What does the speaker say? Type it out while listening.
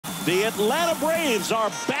The Atlanta Braves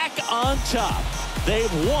are back on top.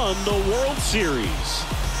 They've won the World Series.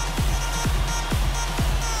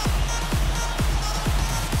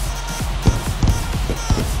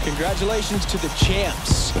 Congratulations to the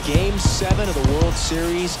champs. Game 7 of the World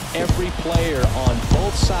Series. Every player on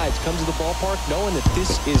both sides comes to the ballpark knowing that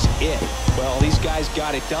this is it. Well, these guys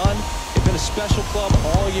got it done. They've been a special club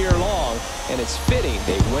all year long, and it's fitting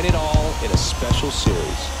they win it all in a special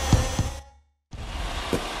series.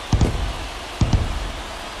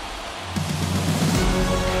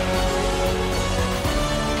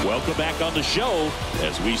 Welcome back on the show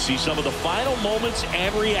as we see some of the final moments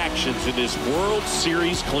and reactions in this World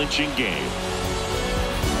Series clinching game.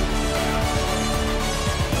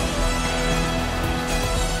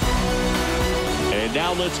 And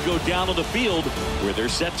now let's go down to the field where they're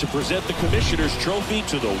set to present the Commissioner's Trophy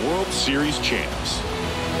to the World Series champs.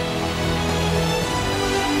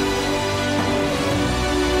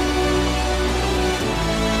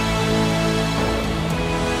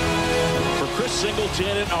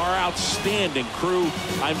 Singleton and our outstanding crew,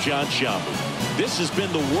 I'm John Sciambi. This has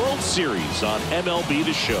been the World Series on MLB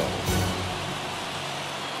The Show.